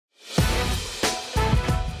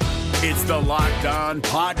It's the Locked On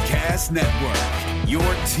Podcast Network, your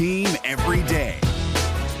team every day.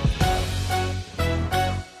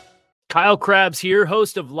 Kyle Krabs here,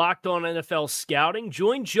 host of Locked On NFL Scouting.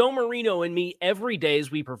 Join Joe Marino and me every day as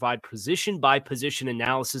we provide position-by-position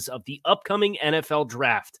analysis of the upcoming NFL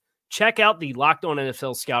Draft. Check out the Locked On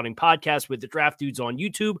NFL Scouting podcast with the Draft Dudes on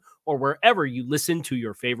YouTube or wherever you listen to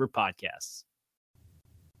your favorite podcasts.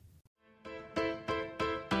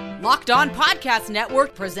 Locked On Podcast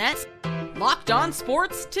Network presents Locked On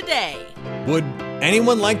Sports Today. Would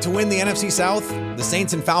anyone like to win the NFC South? The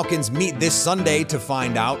Saints and Falcons meet this Sunday to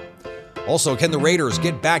find out. Also, can the Raiders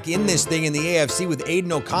get back in this thing in the AFC with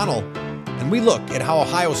Aiden O'Connell? And we look at how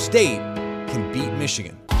Ohio State can beat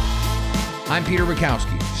Michigan. I'm Peter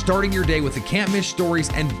Bukowski, starting your day with the can't-miss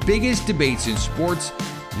stories and biggest debates in sports.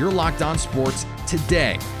 You're Locked On Sports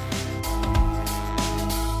Today.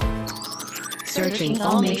 Searching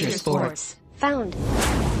all major sports. Found.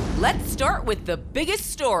 Let's start with the biggest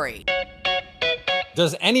story.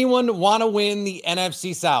 Does anyone want to win the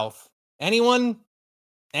NFC South? Anyone?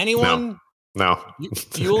 No.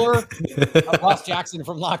 Bueller? Ross Jackson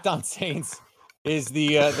from Locked On Saints is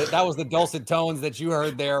that was the dulcet tones that you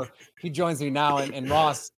heard there. He joins me now. And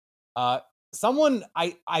Ross, someone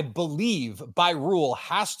I believe by rule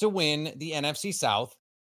has to win the NFC South.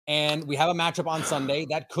 And we have a matchup on Sunday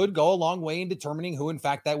that could go a long way in determining who, in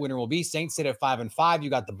fact, that winner will be. Saints sit at 5-5. You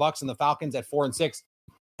got the Bucs and the Falcons at 4-6,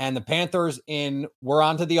 and the Panthers we're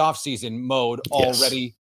on to the offseason mode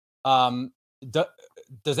already.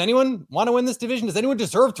 Does anyone want to win this division? Does anyone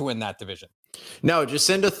deserve to win that division? No, just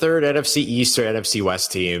send a third NFC East or NFC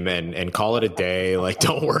West team and call it a day. Like,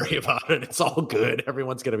 don't worry about it. It's all good.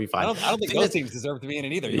 Everyone's going to be fine. I don't think those teams deserve to be in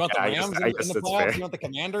it either. You want the Rams in the playoffs? Fair. You want the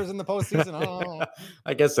Commanders in the postseason? Oh.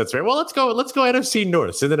 I guess that's fair. Well, let's go NFC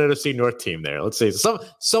North. Send an NFC North team there. Let's say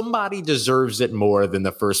somebody deserves it more than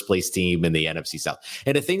the first place team in the NFC South.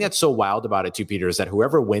 And the thing that's so wild about it too, Peter, is that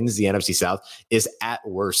whoever wins the NFC South is at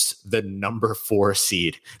worst the number 4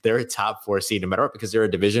 seed. They're a top 4 seed no matter what, because they're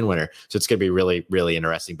a division winner. So it's going to be really, really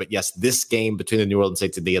interesting. But yes, this game between the New Orleans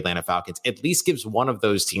Saints and the Atlanta Falcons at least gives one of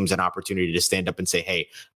those teams an opportunity to stand up and say, hey,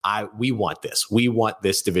 we want this. We want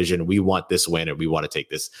this division. We want this win, and we want to take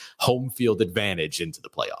this home field advantage into the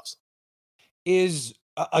playoffs. Is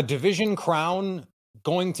a division crown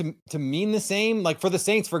going to mean the same? Like for the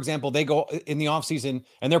Saints, for example, they go in the offseason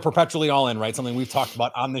and they're perpetually all in, right? Something we've talked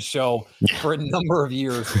about on this show for a number of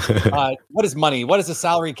years. What is money? What is a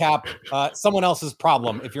salary cap? Someone else's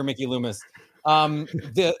problem if you're Mickey Loomis.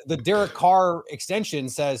 The Derek Carr extension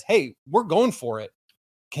says, hey, we're going for it.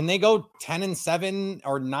 Can they go 10-7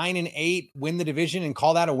 or 9-8, win the division and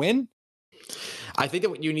call that a win? I think that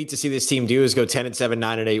what you need to see this team do is go 10-7,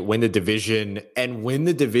 9-8, win the division, and win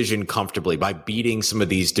the division comfortably by beating some of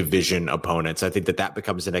these division opponents. I think that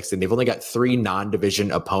becomes the next thing. They've only got 3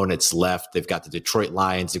 non-division opponents left. They've got the Detroit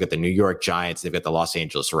Lions, they've got the New York Giants, they've got the Los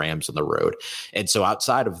Angeles Rams on the road. And so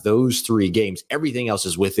outside of those 3 games, everything else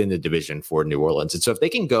is within the division for New Orleans. And so if they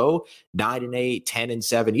can go 9-8,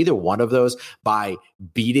 10-7, either one of those by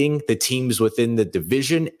beating the teams within the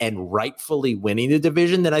division and rightfully winning the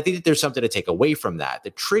division, then I think that there's something to take away from that. The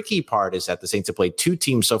tricky part is that the Saints have played 2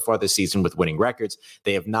 teams so far this season with winning records.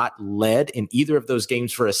 They have not led in either of those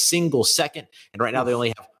games for a single second. And right now they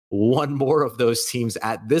only have one more of those teams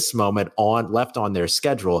at this moment left on their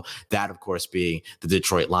schedule, that of course being the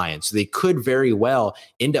Detroit Lions. So they could very well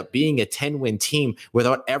end up being a 10-win team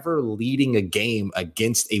without ever leading a game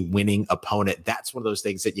against a winning opponent. That's one of those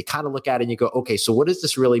things that you kind of look at and you go, okay, so what does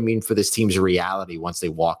this really mean for this team's reality once they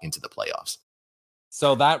walk into the playoffs?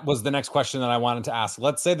 So that was the next question that I wanted to ask.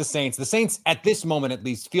 Let's say the Saints at this moment at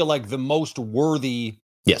least feel like the most worthy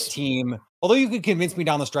team. Although you could convince me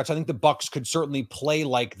down the stretch, I think the Bucs could certainly play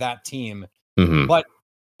like that team. Mm-hmm. But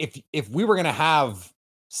if we were going to have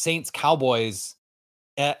Saints Cowboys,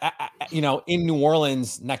 in New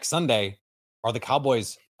Orleans next Sunday, are the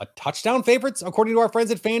Cowboys a touchdown favorites according to our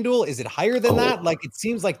friends at FanDuel? Is it higher than that? Like it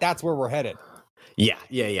seems like that's where we're headed.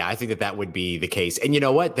 Yeah. I think that would be the case. And you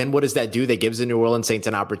know what? Then what does that do? That gives the New Orleans Saints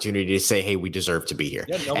an opportunity to say, hey, we deserve to be here.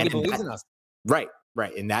 Yeah, nobody believes in us. Right.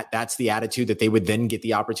 And that's the attitude that they would then get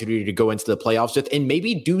the opportunity to go into the playoffs with and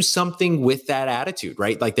maybe do something with that attitude,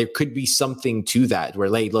 right? Like there could be something to that where,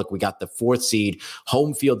 hey, look, we got the 4th seed,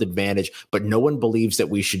 home field advantage, but no one believes that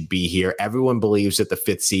we should be here. Everyone believes that the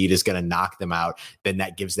 5th seed is going to knock them out. Then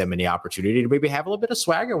that gives them any opportunity to maybe have a little bit of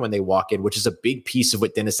swagger when they walk in, which is a big piece of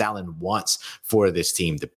what Dennis Allen wants for this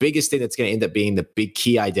team. The biggest thing that's going to end up being the big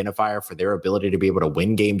key identifier for their ability to be able to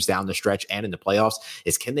win games down the stretch and in the playoffs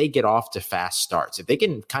is, can they get off to fast starts? If they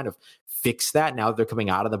can kind of fix that now that they're coming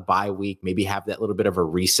out of the bye week, maybe have that little bit of a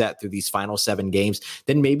reset through these final 7 games,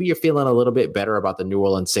 then maybe you're feeling a little bit better about the New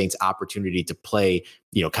Orleans Saints opportunity to play,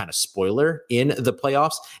 kind of spoiler in the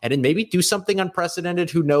playoffs, and then maybe do something unprecedented.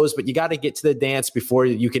 Who knows? But you got to get to the dance before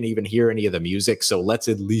you can even hear any of the music. So let's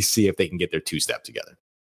at least see if they can get their two-step together.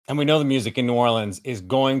 And we know the music in New Orleans is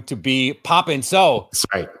going to be popping. So that's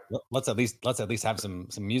right. Let's at least have some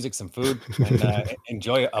music, some food, and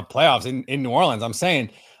enjoy a playoffs in New Orleans. I'm saying,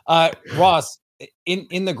 Ross,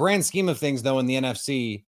 in the grand scheme of things, though, in the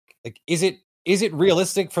NFC, like, is it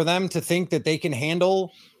realistic for them to think that they can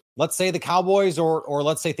handle, let's say, the Cowboys, or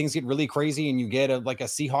let's say things get really crazy and you get a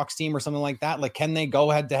Seahawks team or something like that? Like, can they go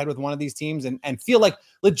head to head with one of these teams and feel like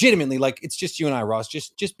legitimately, like, it's just you and I, Ross,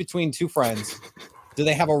 just between two friends? Do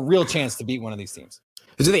they have a real chance to beat one of these teams?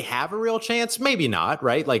 Do they have a real chance? Maybe not,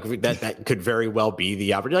 right? Like that could very well be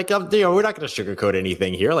the opportunity. Like, we're not going to sugarcoat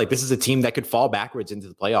anything here. Like, this is a team that could fall backwards into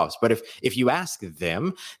the playoffs. But if you ask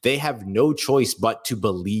them, they have no choice but to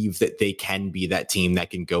believe that they can be that team that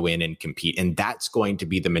can go in and compete. And that's going to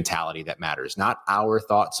be the mentality that matters. Not our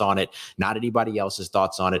thoughts on it, not anybody else's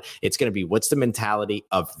thoughts on it. It's going to be, what's the mentality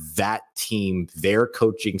of that team, their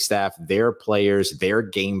coaching staff, their players, their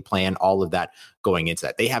game plan, all of that going into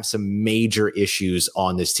that. They have some major issues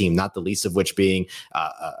on this team, not the least of which being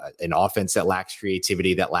an offense that lacks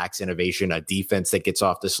creativity, that lacks innovation, a defense that gets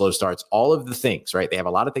off the slow starts, all of the things, right? They have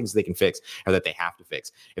a lot of things they can fix or that they have to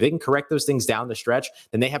fix. If they can correct those things down the stretch,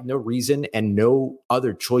 then they have no reason and no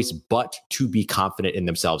other choice but to be confident in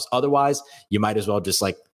themselves. Otherwise, you might as well just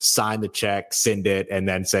sign the check, send it, and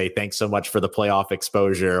then say, thanks so much for the playoff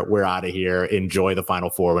exposure. We're out of here. Enjoy the Final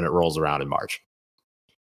Four when it rolls around in March.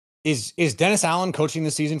 Is Dennis Allen coaching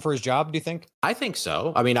this season for his job, do you think? I think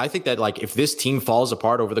so. I mean, I think that if this team falls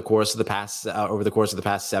apart over the course of the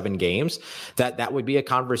past 7 games, that would be a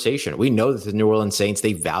conversation. We know that the New Orleans Saints,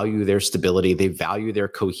 they value their stability, they value their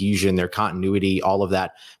cohesion, their continuity, all of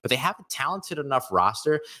that. But they have a talented enough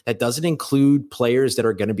roster that doesn't include players that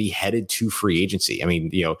are going to be headed to free agency. I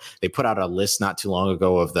mean, they put out a list not too long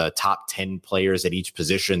ago of the top 10 players at each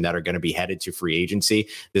position that are going to be headed to free agency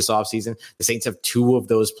this offseason. The Saints have 2 of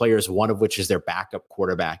those players, one of which is their backup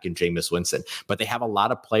quarterback in Jameis Winston. But they have a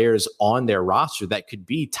lot of players on their roster that could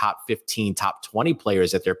be top 15, top 20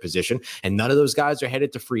 players at their position, and none of those guys are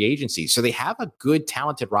headed to free agency. So they have a good,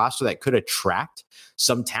 talented roster that could attract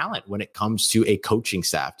some talent when it comes to a coaching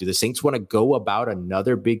staff. Do the Saints want to go about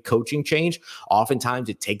another big coaching change? Oftentimes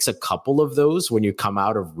it takes a couple of those when you come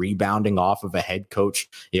out of rebounding off of a head coach,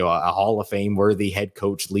 a Hall of Fame worthy head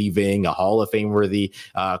coach leaving, a Hall of Fame worthy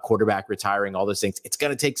quarterback retiring, all those things. It's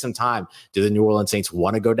going to take some time. Do the New Orleans Saints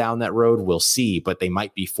want to go down that road? We'll see, but they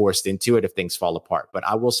might be forced into it if things fall apart. But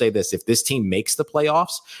I will say this, if this team makes the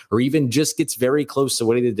playoffs or even just gets very close to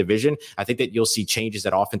winning the division, I think that you'll see changes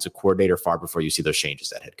at offensive coordinator far before you see those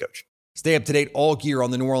changes at head coach. Stay up to date all year on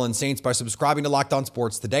the New Orleans Saints by subscribing to Locked On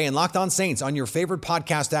Sports today and Locked On Saints on your favorite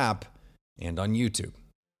podcast app and on YouTube.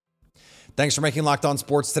 Thanks for making Locked On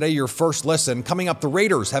Sports today your first listen. Coming up, the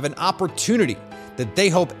Raiders have an opportunity that they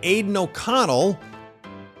hope Aiden O'Connell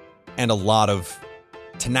and a lot of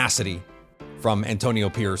tenacity from Antonio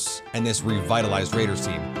Pierce and this revitalized Raiders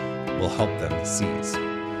team will help them seize.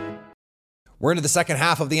 We're into the second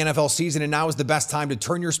half of the NFL season, and now is the best time to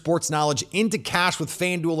turn your sports knowledge into cash with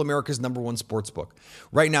FanDuel, America's #1 sportsbook.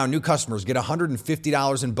 Right now, new customers get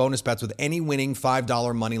 $150 in bonus bets with any winning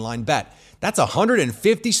 $5 moneyline bet. That's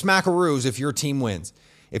 150 smackaroos if your team wins.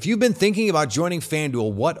 If you've been thinking about joining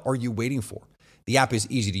FanDuel, what are you waiting for? The app is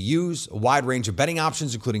easy to use, a wide range of betting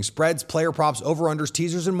options, including spreads, player props, over-unders,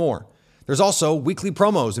 teasers, and more. There's also weekly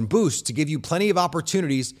promos and boosts to give you plenty of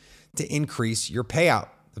opportunities to increase your payout.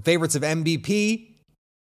 The favorites of MVP,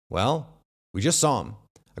 well, we just saw him.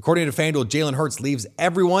 According to FanDuel, Jalen Hurts leaves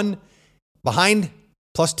everyone behind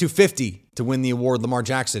plus 250 to win the award. Lamar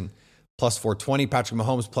Jackson plus 420, Patrick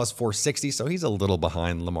Mahomes plus 460. So he's a little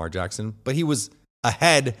behind Lamar Jackson, but he was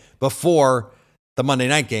ahead before the Monday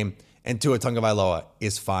night game. And Tua Tagovailoa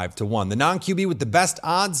is 5-1. The non-QB with the best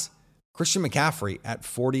odds, Christian McCaffrey at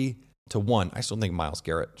 40-1. I still think Myles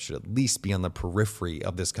Garrett should at least be on the periphery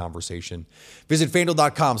of this conversation. Visit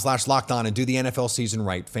FanDuel.com/lockedon and do the NFL season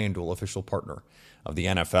right. FanDuel, official partner of the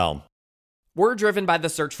NFL. We're driven by the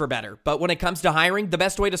search for better, but when it comes to hiring, the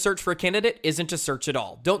best way to search for a candidate isn't to search at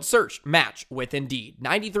all. Don't search, match with Indeed.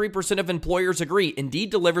 93% of employers agree Indeed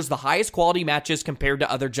delivers the highest quality matches compared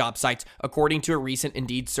to other job sites, according to a recent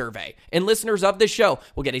Indeed survey. And listeners of this show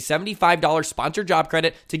will get a $75 sponsored job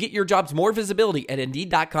credit to get your jobs more visibility at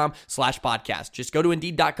Indeed.com/podcast. Just go to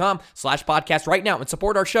Indeed.com/podcast right now and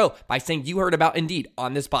support our show by saying you heard about Indeed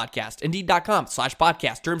on this podcast.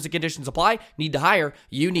 Indeed.com/podcast. Terms and conditions apply. Need to hire?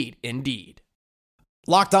 You need Indeed.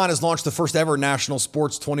 Locked On has launched the first ever national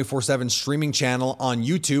sports 24/7 streaming channel on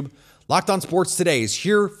YouTube. Locked On Sports Today is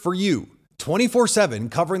here for you 24/7,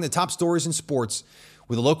 covering the top stories in sports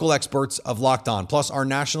with the local experts of Locked On, plus our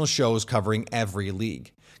national shows covering every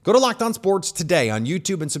league. Go to Locked On Sports Today on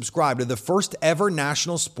YouTube and subscribe to the first ever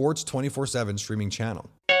national sports 24/7 streaming channel.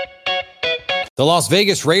 The Las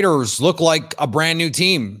Vegas Raiders look like a brand new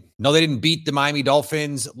team. No, they didn't beat the Miami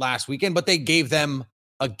Dolphins last weekend, but they gave them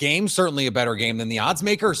a game, certainly a better game than the odds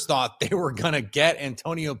makers thought they were going to get.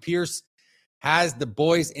 Antonio Pierce has the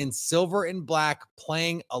boys in silver and black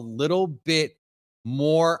playing a little bit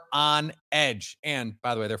more on edge. And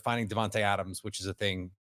by the way, they're finding Devontae Adams, which is a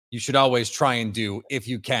thing you should always try and do if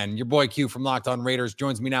you can. Your boy Q from Locked On Raiders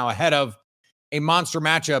joins me now ahead of a monster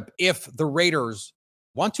matchup if the Raiders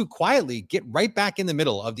want to quietly get right back in the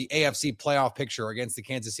middle of the AFC playoff picture against the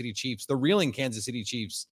Kansas City Chiefs, the reeling Kansas City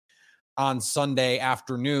Chiefs, on Sunday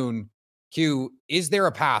afternoon. Q, is there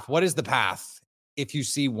a path? What is the path, if you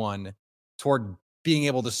see one, toward being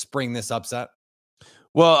able to spring this upset?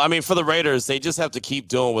 Well, I mean, for the Raiders, they just have to keep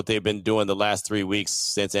doing what they've been doing the last 3 weeks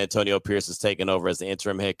since Antonio Pierce has taken over as the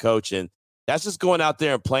interim head coach. And that's just going out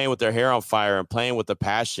there and playing with their hair on fire and playing with the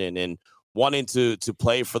passion and wanting to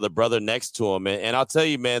play for the brother next to him. And I'll tell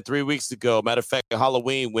you, man, 3 weeks ago, matter of fact,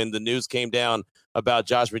 Halloween, when the news came down about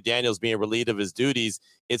Josh McDaniels being relieved of his duties,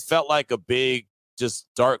 it felt like a big, just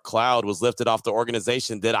dark cloud was lifted off the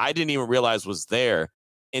organization that I didn't even realize was there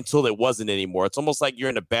until it wasn't anymore. It's almost like you're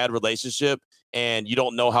in a bad relationship and you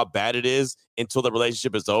don't know how bad it is until the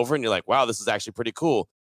relationship is over. And you're like, wow, this is actually pretty cool.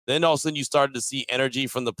 Then all of a sudden you started to see energy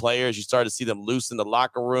from the players. You started to see them loose in the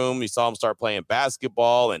locker room. You saw them start playing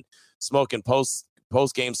basketball and smoking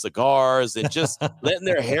post-game cigars and just letting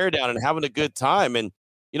their hair down and having a good time. And,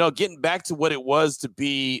 you know, getting back to what it was to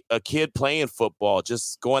be a kid playing football,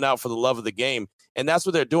 just going out for the love of the game. And that's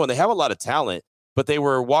what they're doing. They have a lot of talent, but they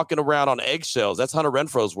were walking around on eggshells. That's Hunter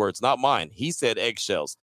Renfro's words, not mine. He said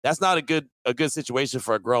eggshells. That's not a good situation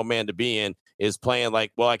for a grown man to be in, is playing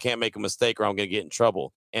like, well, I can't make a mistake or I'm going to get in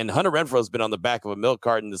trouble. And Hunter Renfro's been on the back of a milk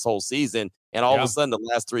carton this whole season. And all of a sudden, the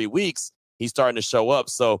last 3 weeks, he's starting to show up.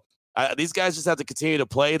 So these guys just have to continue to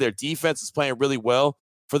play. Their defense is playing really well.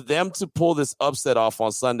 For them to pull this upset off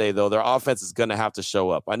on Sunday, though, their offense is going to have to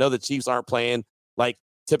show up. I know the Chiefs aren't playing like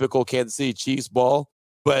typical Kansas City Chiefs ball,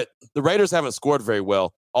 but the Raiders haven't scored very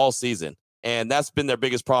well all season. And that's been their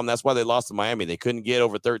biggest problem. That's why they lost to Miami. They couldn't get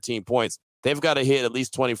over 13 points. They've got to hit at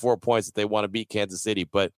least 24 points if they want to beat Kansas City.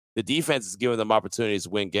 But the defense is giving them opportunities to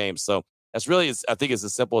win games. So that's really, I think, it's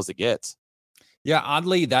as simple as it gets. Yeah,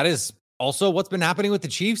 oddly, that is also what's been happening with the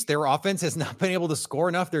Chiefs. Their offense has not been able to score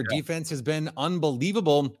enough. Their defense has been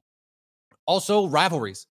unbelievable. Also,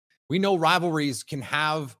 rivalries. We know rivalries can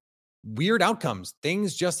have weird outcomes.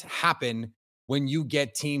 Things just happen when you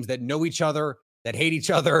get teams that know each other, that hate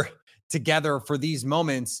each other together for these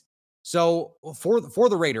moments. So for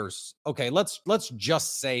the Raiders, okay, let's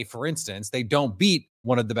just say, for instance, they don't beat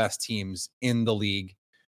one of the best teams in the league.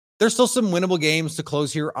 There's still some winnable games to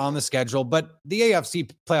close here on the schedule, but the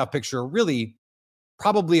AFC playoff picture really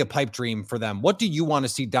probably a pipe dream for them. What do you want to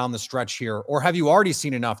see down the stretch here? Or have you already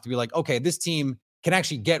seen enough to be like, okay, this team can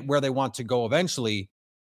actually get where they want to go eventually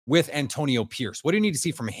with Antonio Pierce? What do you need to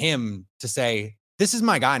see from him to say, this is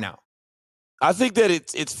my guy now? I think that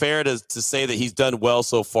it's fair to say that he's done well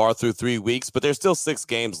so far through 3 weeks, but there's still 6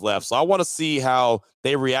 games left. So I want to see how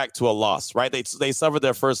they react to a loss, right? They suffered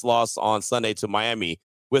their first loss on Sunday to Miami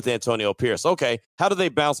with Antonio Pierce. Okay, how do they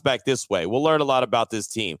bounce back this way? We'll learn a lot about this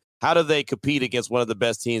team. How do they compete against one of the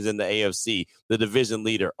best teams in the AFC, the division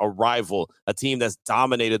leader, a rival, a team that's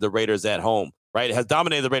dominated the Raiders at home, right? It has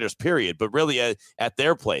dominated the Raiders, period, but really at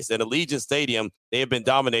their place. At Allegiant Stadium, they have been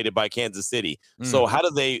dominated by Kansas City. So how do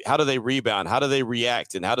they rebound? How do they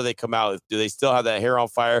react? And how do they come out? Do they still have that hair on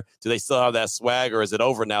fire? Do they still have that swag, or is it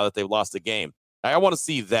over now that they've lost the game? I want to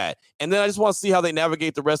see that. And then I just want to see how they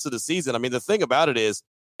navigate the rest of the season. I mean, the thing about it is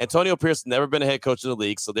Antonio Pierce has never been a head coach in the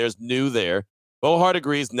league, so there's new there. Bo Hart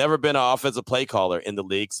agrees, never been an offensive play caller in the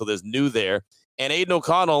league, so there's new there. And Aiden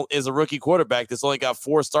O'Connell is a rookie quarterback that's only got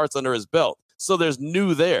 4 starts under his belt, so there's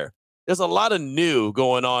new there. there's a lot of new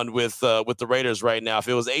going on with the Raiders right now. If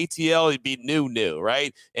it was ATL, it'd be new,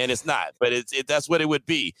 right? And it's not, but that's what it would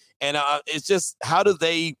be. And it's just, how do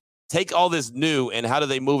they take all this new and how do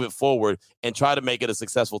they move it forward and try to make it a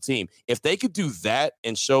successful team? If they could do that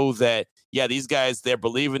and show that, yeah, these guys, they're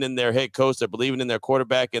believing in their head coach, they're believing in their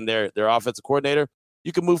quarterback and their offensive coordinator,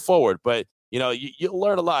 you can move forward. But, you'll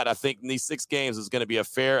learn a lot. I think in these 6 games is going to be a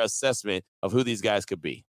fair assessment of who these guys could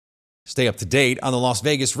be. Stay up to date on the Las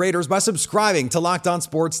Vegas Raiders by subscribing to Locked On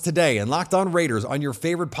Sports today and Locked On Raiders on your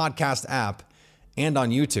favorite podcast app and on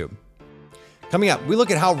YouTube. Coming up, we look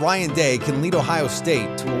at how Ryan Day can lead Ohio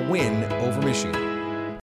State to a win over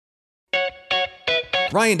Michigan.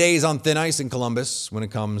 Ryan Day is on thin ice in Columbus when it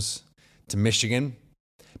comes to Michigan.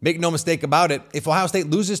 Make no mistake about it, if Ohio State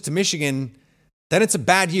loses to Michigan, then it's a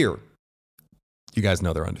bad year. You guys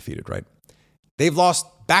know they're undefeated, right? They've lost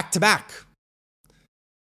back-to-back.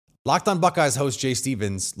 Locked On Buckeyes host Jay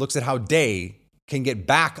Stevens looks at how Day can get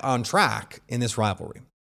back on track in this rivalry.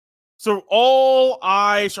 So all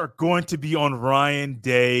eyes are going to be on Ryan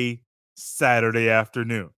Day Saturday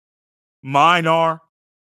afternoon. Mine are,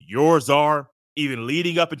 yours are, even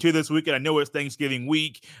leading up into this weekend. I know it's Thanksgiving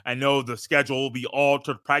week. I know the schedule will be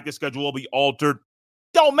altered. Practice schedule will be altered.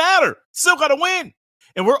 Don't matter. Still got to win.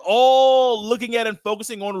 And we're all looking at and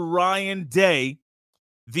focusing on Ryan Day,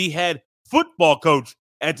 the head football coach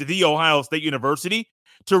at The Ohio State University,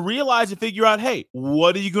 to realize and figure out, hey,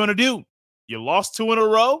 what are you going to do? You lost 2 in a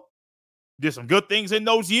row. Did some good things in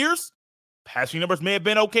those years. Passing numbers may have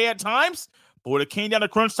been okay at times, but when it came down to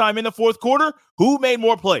crunch time in the fourth quarter, who made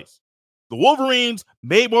more plays? The Wolverines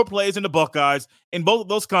made more plays than the Buckeyes in both of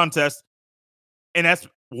those contests, and that's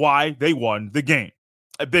why they won the game.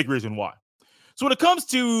 A big reason why. So when it comes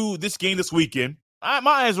to this game this weekend, my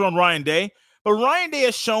eyes are on Ryan Day, but Ryan Day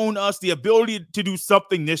has shown us the ability to do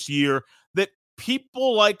something this year that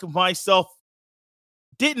people like myself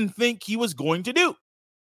didn't think he was going to do.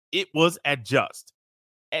 It was adjust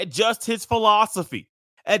his philosophy,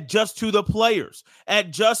 adjust to the players,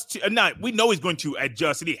 we know he's going to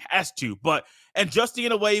adjust and he has to, but adjusting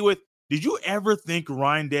in a way with, did you ever think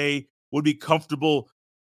Ryan Day would be comfortable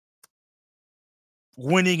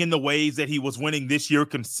winning in the ways that he was winning this year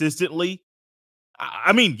consistently?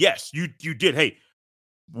 I mean, yes, you did. Hey,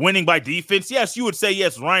 winning by defense. Yes, you would say,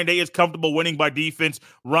 yes, Ryan Day is comfortable winning by defense.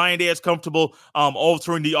 Ryan Day is comfortable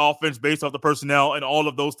altering the offense based off the personnel and all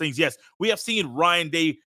of those things. Yes, we have seen Ryan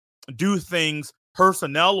Day do things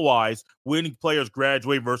personnel-wise when players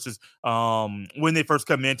graduate versus when they first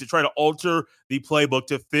come in to try to alter the playbook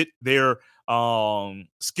to fit their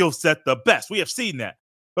skill set the best. We have seen that.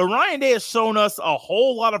 But Ryan Day has shown us a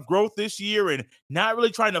whole lot of growth this year and not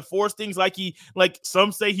really trying to force things like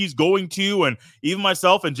some say he's going to. And even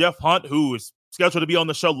myself and Jeff Hunt, who is scheduled to be on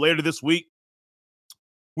the show later this week,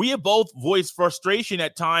 we have both voiced frustration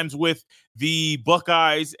at times with the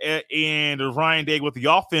Buckeyes and Ryan Day with the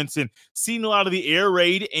offense and seeing a lot of the air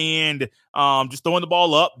raid and just throwing the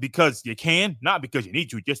ball up because you can, not because you need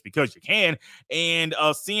to, just because you can. And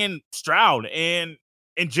seeing Stroud and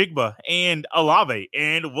Jigba and Olave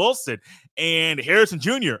and Wilson and Harrison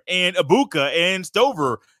Jr. and Ibuka and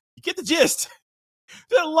Stover. You get the gist.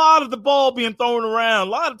 There's a lot of the ball being thrown around.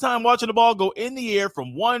 A lot of time watching the ball go in the air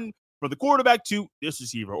from the quarterback to this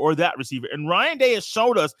receiver or that receiver. And Ryan Day has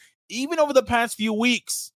showed us, even over the past few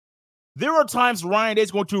weeks, there are times Ryan Day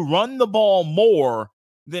is going to run the ball more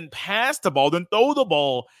than pass the ball, than throw the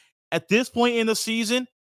ball. At this point in the season,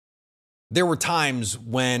 there were times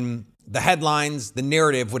when the headlines, the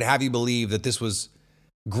narrative would have you believe that this was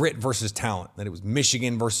grit versus talent, that it was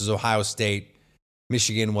Michigan versus Ohio State.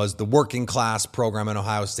 Michigan was the working class program and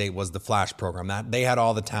Ohio State was the flash program. That they had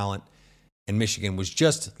all the talent and Michigan was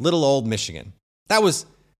just little old Michigan. That was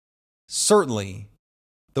certainly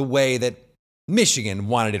the way that Michigan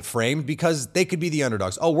wanted it framed because they could be the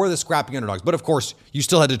underdogs. Oh, we're the scrappy underdogs. But of course, you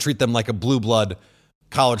still had to treat them like a blue blood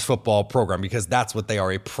college football program because that's what they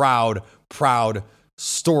are, a proud,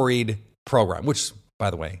 storied program, which, by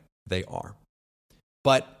the way, they are.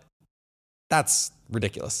 But that's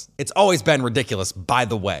ridiculous. It's always been ridiculous, by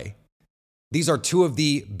the way. These are 2 of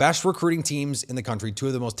the best recruiting teams in the country, 2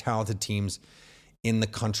 of the most talented teams in the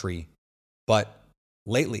country. But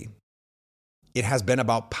lately, it has been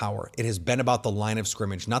about power. It has been about the line of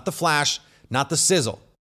scrimmage, not the flash, not the sizzle.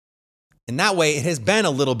 In that way, it has been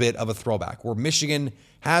a little bit of a throwback where Michigan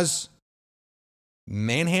has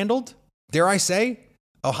manhandled, dare I say,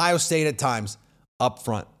 Ohio State at times up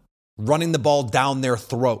front, running the ball down their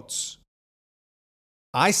throats.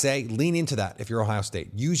 I say lean into that if you're Ohio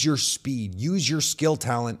State. Use your speed, use your skill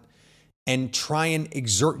talent, and try and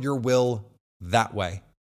exert your will that way.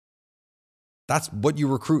 That's what you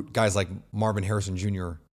recruit guys like Marvin Harrison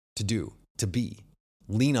Jr. to do, to be.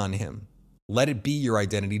 Lean on him. Let it be your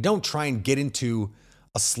identity. Don't try and get into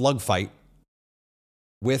a slug fight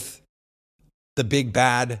with the big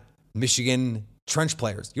bad Michigan trench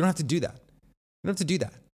players. You don't have to do that. You don't have to do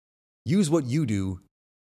that. Use what you do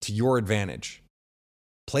to your advantage.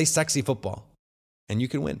 Play sexy football, and you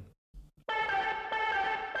can win.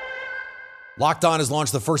 Locked On has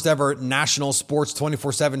launched the first ever national sports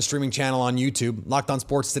 24/7 streaming channel on YouTube. Locked On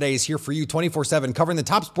Sports Today is here for you 24/7, covering the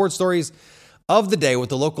top sports stories of the day with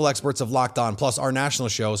the local experts of Locked On, plus our national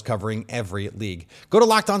shows covering every league. Go to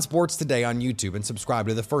Locked On Sports Today on YouTube and subscribe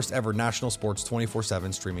to the first ever national sports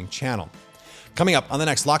 24/7 streaming channel. Coming up on the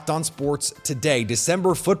next Locked On Sports Today,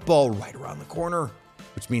 December football right around the corner,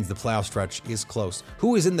 which means the playoff stretch is close.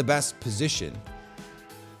 Who is in the best position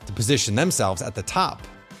to position themselves at the top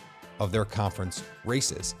of their conference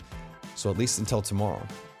races? So at least until tomorrow,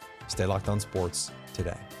 stay locked on sports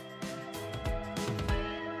today.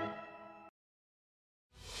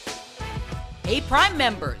 Hey, Prime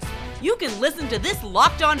members, you can listen to this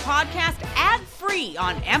Locked On podcast ad-free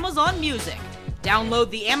on Amazon Music. Download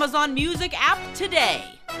the Amazon Music app today.